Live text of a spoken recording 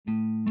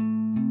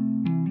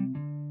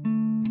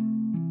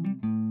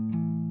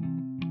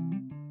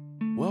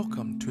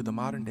Welcome to the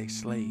Modern Day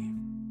Slave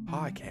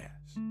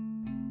podcast.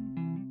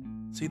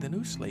 See, the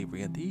new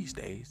slavery in these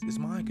days is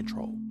mind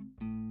control.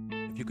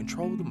 If you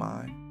control the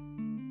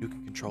mind, you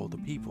can control the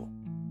people.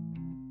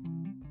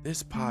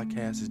 This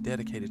podcast is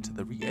dedicated to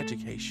the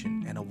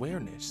re-education and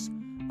awareness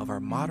of our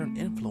modern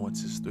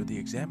influences through the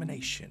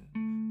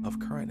examination of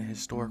current and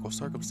historical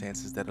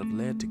circumstances that have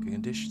led to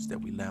conditions that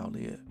we now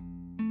live.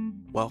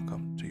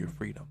 Welcome to your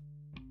freedom.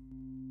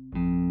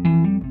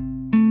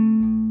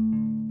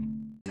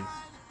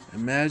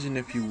 Imagine,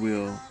 if you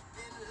will,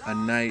 a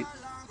night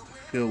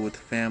filled with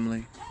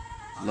family,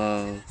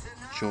 love,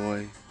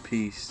 joy,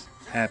 peace,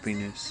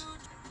 happiness,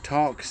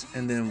 talks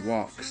and then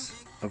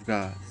walks of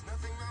God.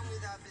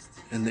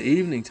 In the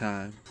evening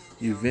time,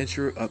 you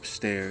venture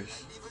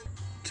upstairs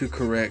to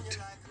correct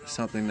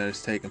something that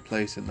has taken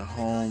place in the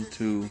home,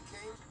 to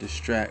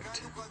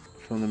distract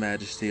from the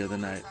majesty of the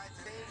night.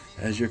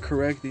 As you're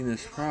correcting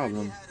this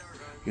problem,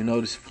 you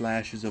notice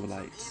flashes of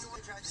lights.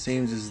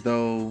 Seems as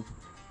though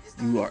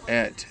you are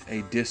at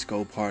a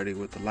disco party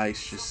with the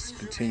lights just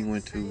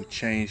continuing to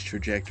change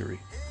trajectory.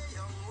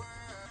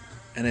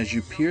 And as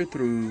you peer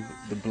through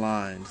the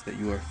blinds that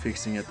you are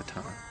fixing at the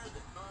time,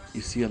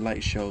 you see a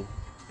light show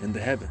in the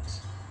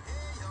heavens.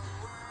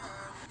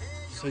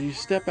 So you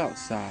step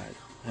outside,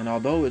 and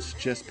although it's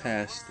just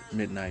past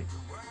midnight,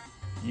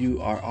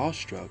 you are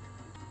awestruck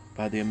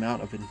by the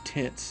amount of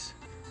intense,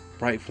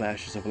 bright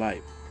flashes of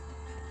light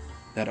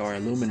that are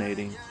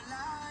illuminating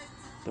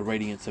the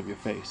radiance of your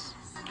face.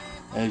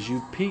 As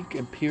you peek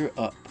and peer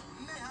up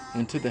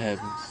into the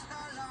heavens,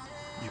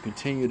 you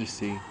continue to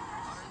see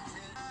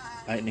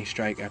lightning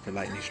strike after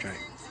lightning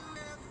strike,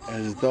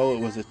 as though it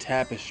was a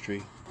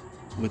tapestry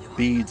with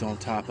beads on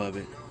top of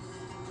it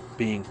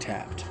being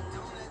tapped.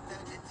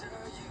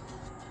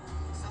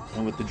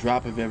 And with the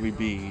drop of every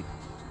bead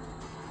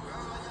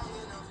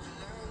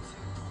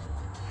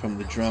from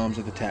the drums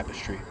of the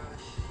tapestry,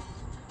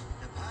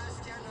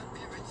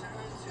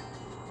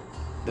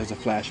 there's a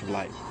flash of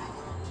light.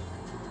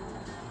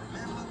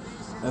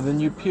 And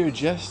then you peer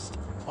just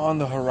on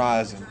the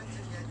horizon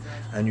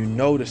and you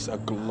notice a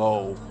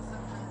glow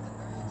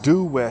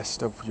due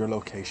west of your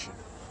location.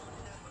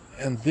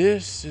 And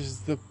this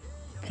is the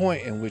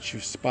point in which you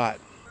spot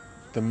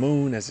the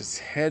moon as it's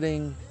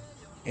heading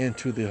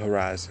into the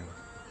horizon.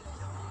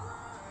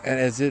 And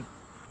as it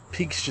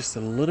peaks just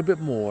a little bit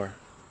more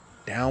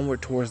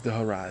downward towards the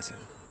horizon,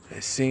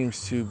 it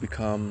seems to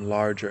become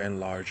larger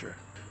and larger.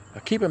 Now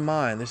keep in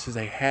mind, this is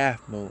a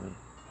half moon,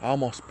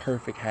 almost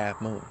perfect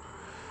half moon.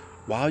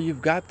 While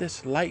you've got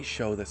this light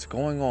show that's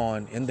going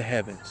on in the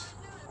heavens,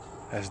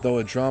 as though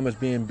a drum is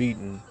being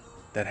beaten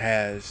that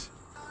has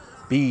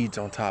beads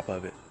on top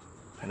of it.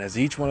 And as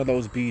each one of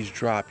those beads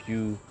drop,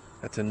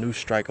 that's a new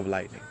strike of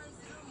lightning.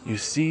 You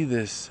see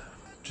this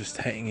just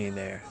hanging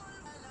there.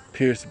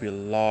 Appears to be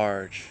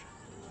large.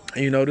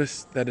 And you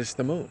notice that it's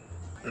the moon.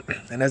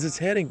 And as it's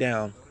heading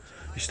down,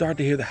 you start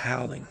to hear the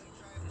howling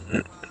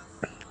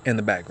in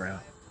the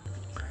background.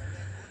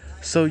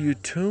 So you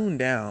tune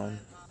down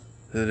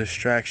the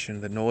distraction,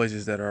 the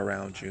noises that are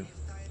around you,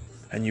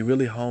 and you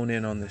really hone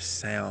in on this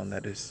sound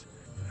that is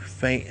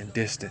faint and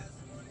distant,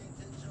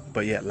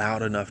 but yet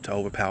loud enough to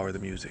overpower the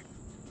music.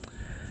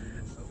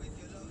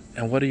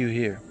 And what do you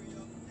hear?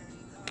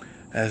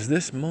 As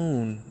this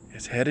moon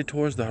is headed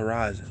towards the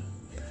horizon,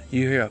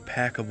 you hear a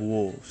pack of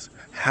wolves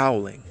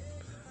howling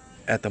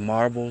at the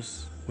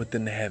marbles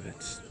within the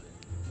heavens.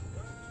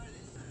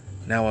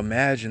 Now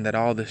imagine that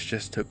all this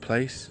just took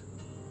place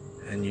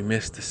and you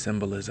missed the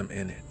symbolism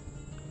in it.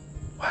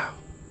 Wow.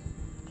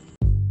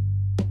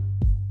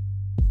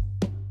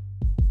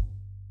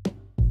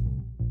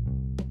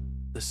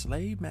 The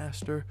slave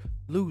master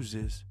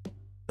loses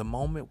the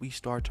moment we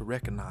start to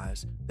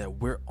recognize that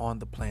we're on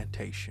the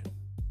plantation.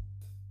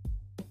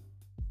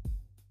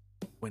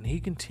 When he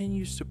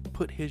continues to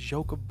put his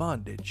yoke of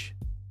bondage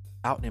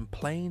out in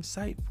plain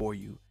sight for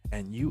you,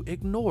 and you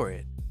ignore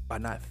it by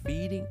not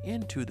feeding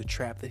into the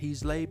trap that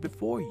he's laid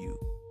before you,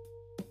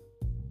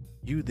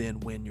 you then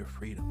win your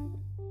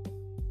freedom.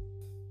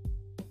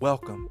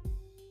 Welcome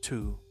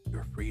to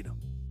your freedom.